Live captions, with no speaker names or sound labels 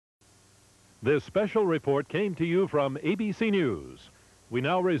This special report came to you from ABC News. We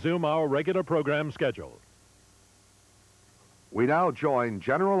now resume our regular program schedule. We now join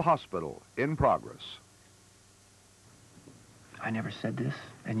General Hospital in progress. I never said this,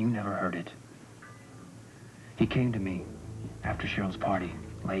 and you never heard it. He came to me after Cheryl's party,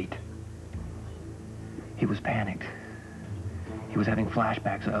 late. He was panicked. He was having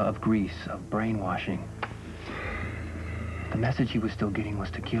flashbacks of Grease, of brainwashing. The message he was still getting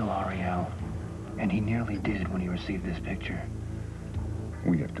was to kill Ariel, and he nearly did when he received this picture.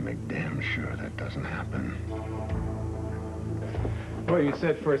 We have to make damn sure that doesn't happen. Well, you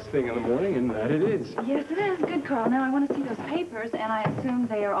said first thing in the morning, and that it is. Yes, it is. Good, Carl. Now, I want to see those papers, and I assume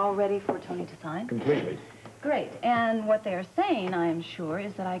they are all ready for Tony to sign? Completely. Great. And what they're saying, I am sure,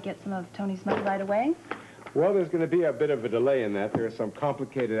 is that I get some of Tony's money right away? Well, there's going to be a bit of a delay in that. There are some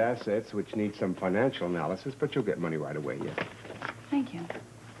complicated assets which need some financial analysis, but you'll get money right away, yes. Thank you.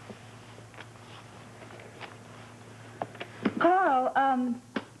 Carl,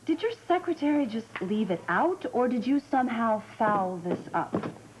 did your secretary just leave it out, or did you somehow foul this up?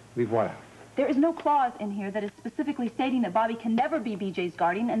 Leave what out? There is no clause in here that is specifically stating that Bobby can never be BJ's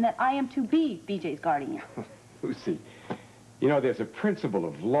guardian and that I am to be BJ's guardian. Lucy, you know, there's a principle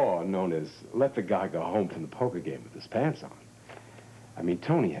of law known as let the guy go home from the poker game with his pants on. I mean,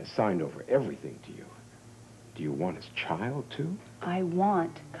 Tony has signed over everything to you. Do you want his child, too? I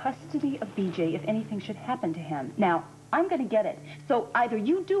want custody of BJ if anything should happen to him. Now, I'm going to get it. So either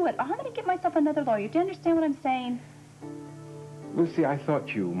you do it or I'm going to get myself another lawyer. Do you understand what I'm saying? Lucy, I thought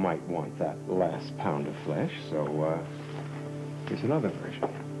you might want that last pound of flesh, so, here's another version.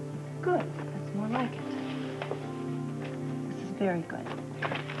 Good. That's more like it. This is very good.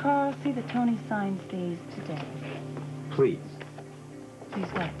 Carl, see that Tony signs these today. Please. Please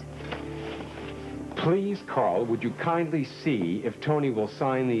what? Please, Carl, would you kindly see if Tony will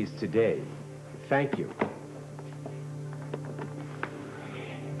sign these today? Thank you.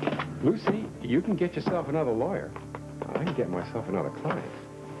 Lucy, you can get yourself another lawyer. I can get myself another client.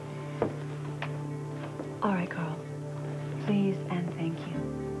 All right, Carl. Please and thank you.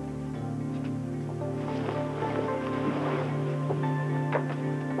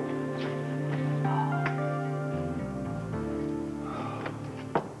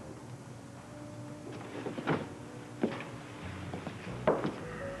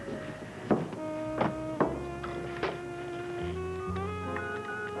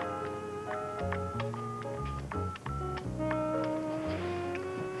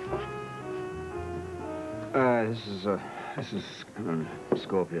 This is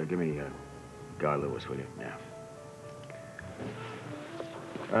Scorpio. Give me Guy Lewis, will you?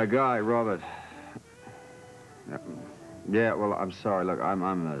 Yeah. Guy, Robert. Yeah, well, I'm sorry. Look,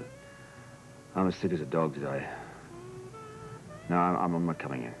 I'm as sick as a dog today. No, I'm not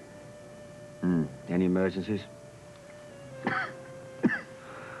coming in. Any emergencies?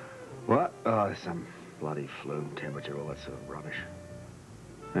 What? Oh, there's some bloody flu, temperature, all that sort of rubbish.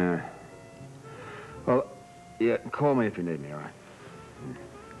 Well, yeah, call me if you need me, all right?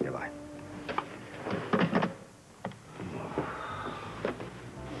 Yeah, bye.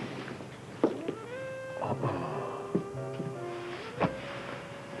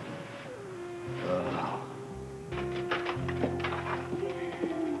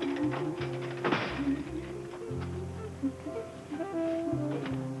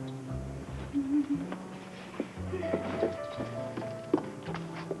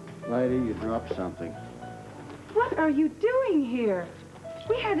 Lady, you dropped something. What are you doing here?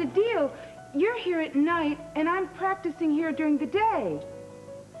 We had a deal. You're here at night, and I'm practicing here during the day.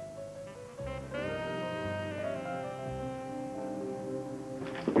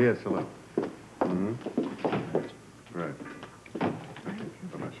 Yes, hello. Right.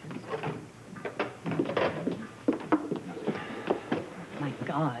 My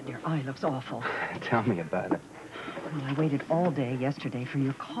God, your eye looks awful. Tell me about it. Well, I waited all day yesterday for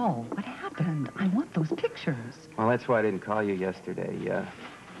your call. What happened? I want those pictures. Well, that's why I didn't call you yesterday.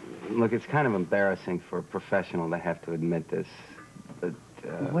 Look, it's kind of embarrassing for a professional to have to admit this, but,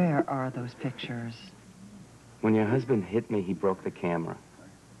 Where are those pictures? when your husband hit me, he broke the camera.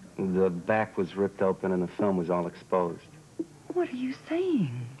 The back was ripped open and the film was all exposed. What are you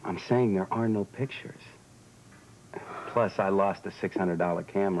saying? I'm saying there are no pictures. Plus, I lost a $600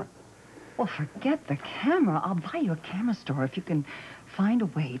 camera. Well, forget the camera. I'll buy you a camera store if you can find a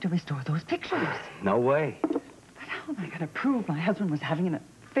way to restore those pictures. No way. But how am I going to prove my husband was having an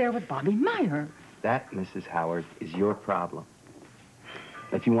affair with Bobby Meyer? That, Mrs. Howard, is your problem.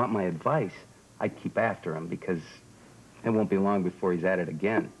 If you want my advice, I'd keep after him because it won't be long before he's at it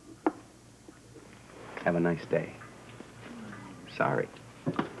again. Have a nice day. Sorry.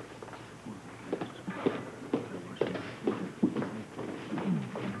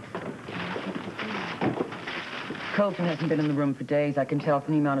 Colton hasn't been in the room for days. I can tell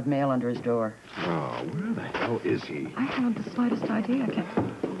from the amount of mail under his door. Oh, where the hell is he? I haven't the slightest idea.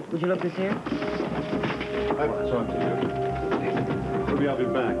 Would you look this here? I want to talk to you. Maybe I'll be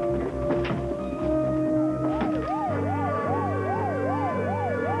back.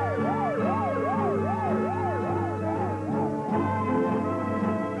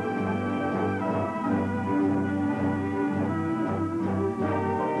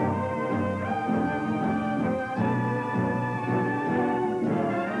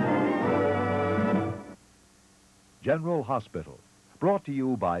 General Hospital. Brought to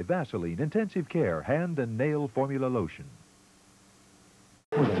you by Vaseline Intensive Care Hand and Nail Formula Lotion.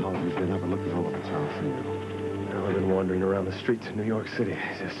 Where the hell have you been? I've been looking all over town for you. Well, I've been wandering around the streets of New York City,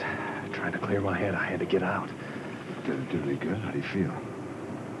 just trying to clear my head. I had to get out. Did it do any good? How do you feel?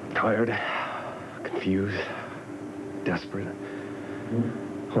 Tired, confused, desperate.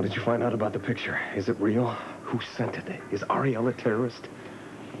 What did you find out about the picture? Is it real? Who sent it? Is Ariel a terrorist?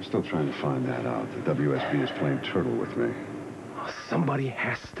 I'm still trying to find that out. The WSB is playing turtle with me. Somebody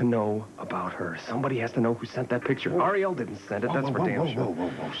has to know about her. Somebody has to know who sent that picture. Whoa. Ariel didn't send it, that's for damn sure.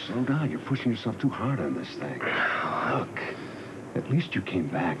 Whoa. Slow down. You're pushing yourself too hard on this thing. Look, at least you came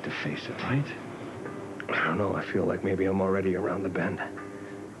back to face it, right? I don't know. I feel like maybe I'm already around the bend.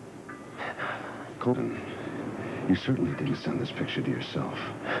 Colton, you certainly didn't send this picture to yourself.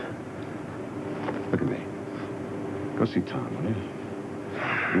 Look at me. Go see Tom, will you?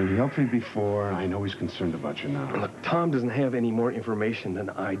 I mean, he helped me before. I know he's concerned about you now. Look, Tom doesn't have any more information than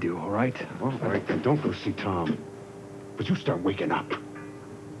I do, all right? All right, then don't go see Tom. But you start waking up.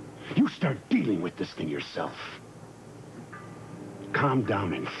 You start dealing with this thing yourself. Calm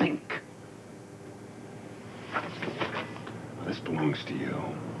down and think. Well, this belongs to you.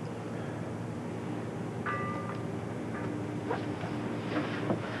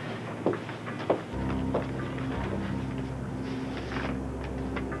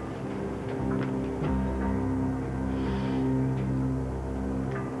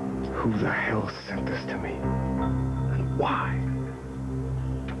 Who the hell sent this to me? And why?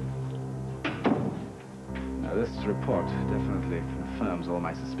 Now, this report definitely confirms all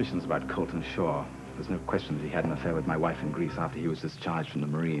my suspicions about Colton Shaw. There's no question that he had an affair with my wife in Greece after he was discharged from the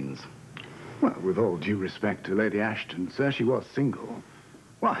Marines. Well, with all due respect to Lady Ashton, sir, she was single.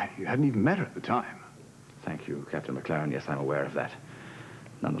 Why, you hadn't even met her at the time. Thank you, Captain McLaren. Yes, I'm aware of that.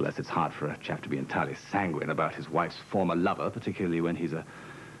 Nonetheless, it's hard for a chap to be entirely sanguine about his wife's former lover, particularly when he's a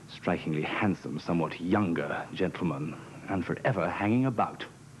strikingly handsome, somewhat younger gentleman, and forever hanging about.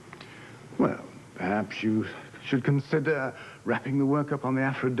 Well, perhaps you should consider wrapping the work up on the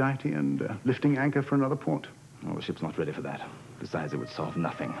Aphrodite and lifting anchor for another port. Oh, the ship's not ready for that. Besides, it would solve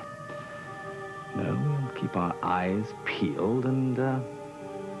nothing. No, we'll keep our eyes peeled and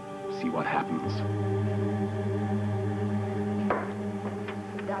see what happens.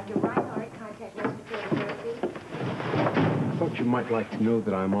 Dr. Reinhardt, contact Mr. Jersey. I thought you might like to know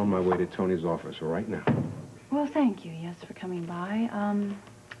that I'm on my way to Tony's office right now. Well, thank you, yes, for coming by.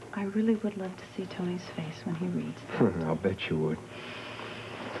 I really would love to see Tony's face when he reads that. I'll bet you would.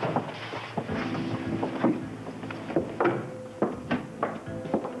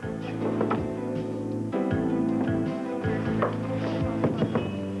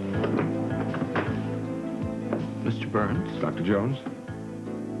 Mr. Burns? Dr. Jones?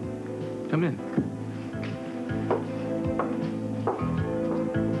 Come in.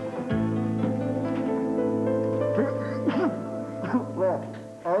 Well,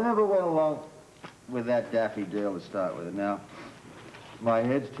 I never went along with that Daffy deal to start with. Now, my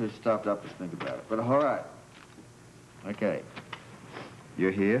head's too stuffed up to think about it. But all right. Okay.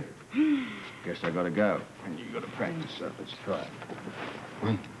 You're here? Guess I gotta go. And you gotta practice that. Let's try it.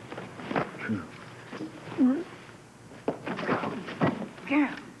 1, 2.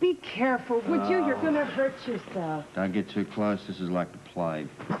 Yeah, be careful, would you? You're gonna hurt yourself. Don't get too close. This is like the plague.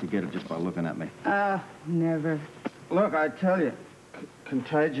 You get it just by looking at me. Never. Look, I tell you,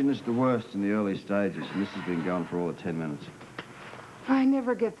 contagion is the worst in the early stages, and this has been going for all of 10 minutes. I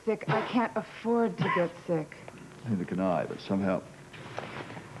never get sick. I can't afford to get sick. Neither can I, but somehow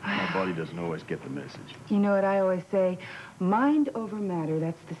my body doesn't always get the message. You know what I always say? Mind over matter,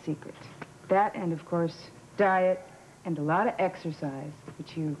 that's the secret. That and, of course, diet and a lot of exercise,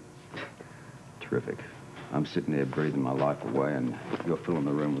 which you... Terrific. I'm sitting there breathing my life away, and you're filling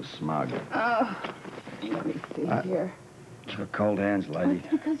the room with smog. Oh, let me see here. You've got cold hands, lady. It's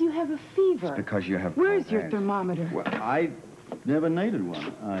because you have a fever. It's because you have Where's cold your hands. thermometer? Well, I never needed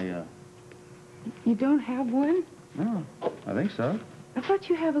one. You don't have one? No, I think so. I thought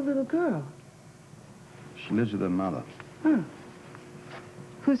you have a little girl. She lives with her mother. Huh.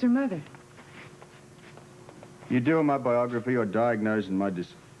 Who's her mother? You doing my biography or diagnosing my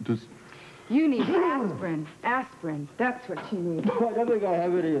You need aspirin. Aspirin. That's what you need. I don't think I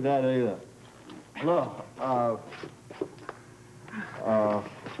have any of that either. Look,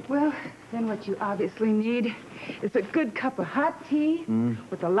 Well, then what you obviously need is a good cup of hot tea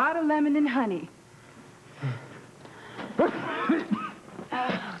with a lot of lemon and honey. Oh,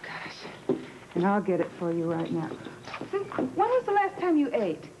 gosh. And I'll get it for you right now. When was the last time you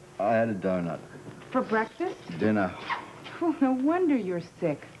ate? I had a donut. For breakfast? Dinner. Oh, no wonder you're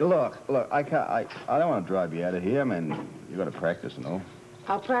sick. Look, I don't want to drive you out of here. I mean, you got to practice and all.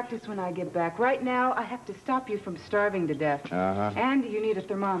 I'll practice when I get back. Right now, I have to stop you from starving to death. Uh-huh. And you need a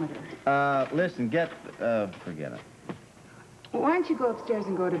thermometer. Listen, forget it. Why don't you go upstairs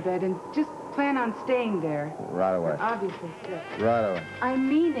and go to bed and just plan on staying there? Right away. You're obviously sick. Right away. I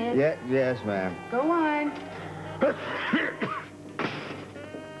mean it. Yes, ma'am. Go on.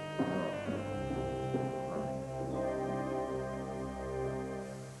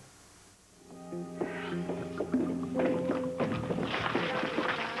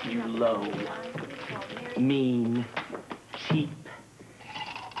 You low, mean, cheap,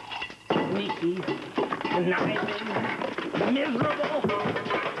 sneaky, conniving, miserable,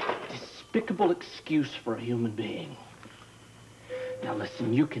 despicable excuse for a human being. Now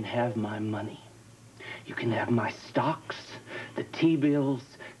listen, you can have my money. You can have my stocks, the T-bills,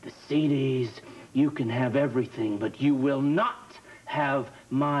 the CDs. You can have everything, but you will not have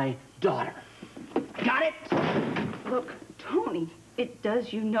my daughter. Got it? Look, Tony, it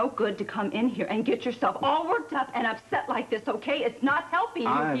does you no good to come in here and get yourself all worked up and upset like this, okay? It's not helping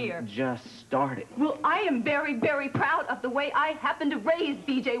you here. I've just started. Well, I am very, very proud of the way I happened to raise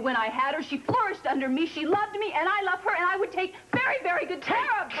BJ when I had her. She flourished under me. She loved me, and I love her, and I would take very, very good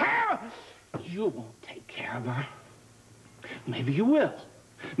care of her. You won't take care of her. Maybe you will.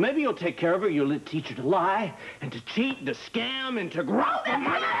 Maybe you'll take care of her. You'll teach her to lie and to cheat and to scam and to grow the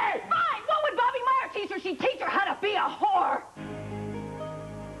money. Fine. What would Bobby Meyer teach her? She'd teach her how to be a whore.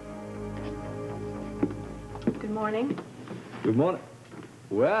 Good morning. Good morning.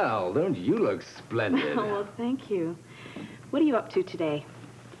 Well, don't you look splendid? Oh, well, thank you. What are you up to today?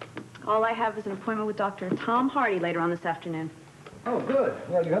 All I have is an appointment with Dr. Tom Hardy later on this afternoon. Oh, good.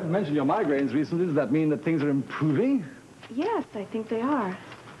 Well, you haven't mentioned your migraines recently. Does that mean that things are improving? Yes, I think they are.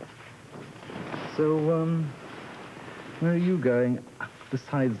 So, where are you going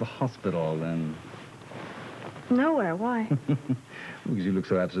besides the hospital, then? Nowhere. Why? Because you look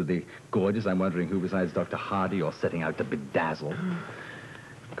so absolutely gorgeous, I'm wondering who besides Dr. Hardy you're setting out to bedazzle.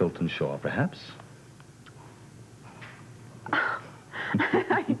 Colton Shaw, perhaps?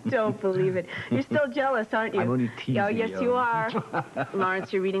 I don't believe it. You're still jealous, aren't you? I'm only teasing Oh, yes, you are. you.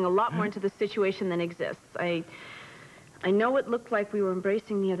 Lawrence, you're reading a lot more into the situation than exists. I know it looked like we were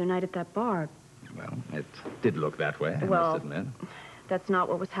embracing the other night at that bar. Well, it did look that way, I Well, must admit. That's not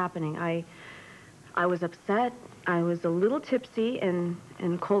what was happening. I was upset. I was a little tipsy, and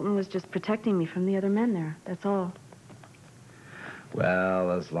Colton was just protecting me from the other men there. That's all.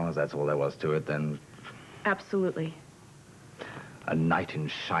 Well, as long as that's all there was to it, then Absolutely. a knight in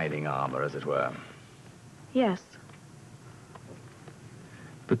shining armor, as it were. Yes.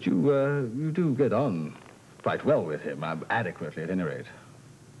 But you do get on quite well with him, adequately at any rate.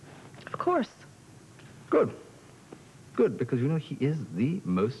 Of course. Good. Good, because, you know, he is the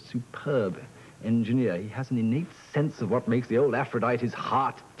most superb engineer. He has an innate sense of what makes the old Aphrodite's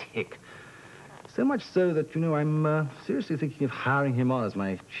heart tick. So much so that, you know, I'm seriously thinking of hiring him on as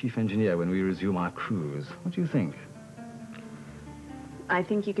my chief engineer when we resume our cruise. What do you think? I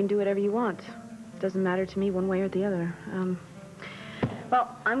think you can do whatever you want. It doesn't matter to me one way or the other.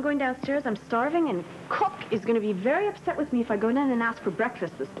 Well, I'm going downstairs. I'm starving, and Cook is going to be very upset with me if I go down and ask for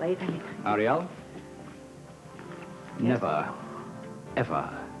breakfast this late. I mean... Ariel? Yes. Never,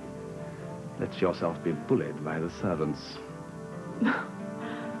 ever let yourself be bullied by the servants.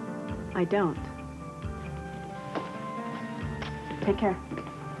 I don't. Take care.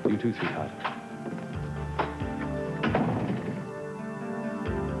 You too, sweetheart.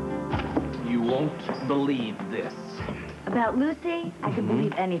 You won't believe this. About Lucy? I can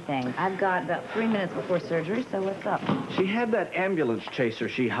believe anything. I've got about 3 minutes before surgery, so what's up? She had that ambulance chaser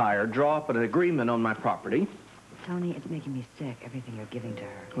she hired draw up an agreement on my property. Tony, it's making me sick, everything you're giving to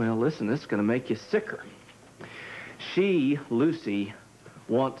her. Well, listen, this is going to make you sicker. She, Lucy,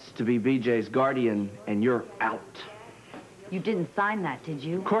 wants to be BJ's guardian, and you're out. You didn't sign that, did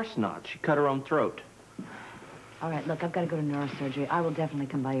you? Of course not. She cut her own throat. All right, look, I've got to go to neurosurgery. I will definitely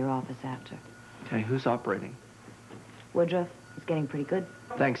come by your office after. Okay, who's operating? Woodruff is getting pretty good.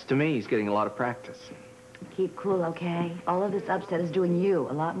 Thanks to me, he's getting a lot of practice. Keep cool, okay? All of this upset is doing you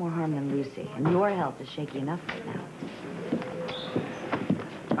a lot more harm than Lucy, and your health is shaky enough right now.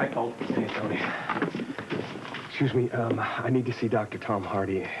 Hi, Paul. Hey, Tony. Excuse me, I need to see Dr. Tom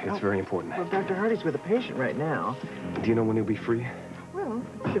Hardy. It's very important. Well, Dr. Hardy's with a patient right now. Do you know when he'll be free? Well,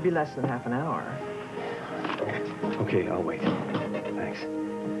 should be less than half an hour. Okay, I'll wait. Thanks.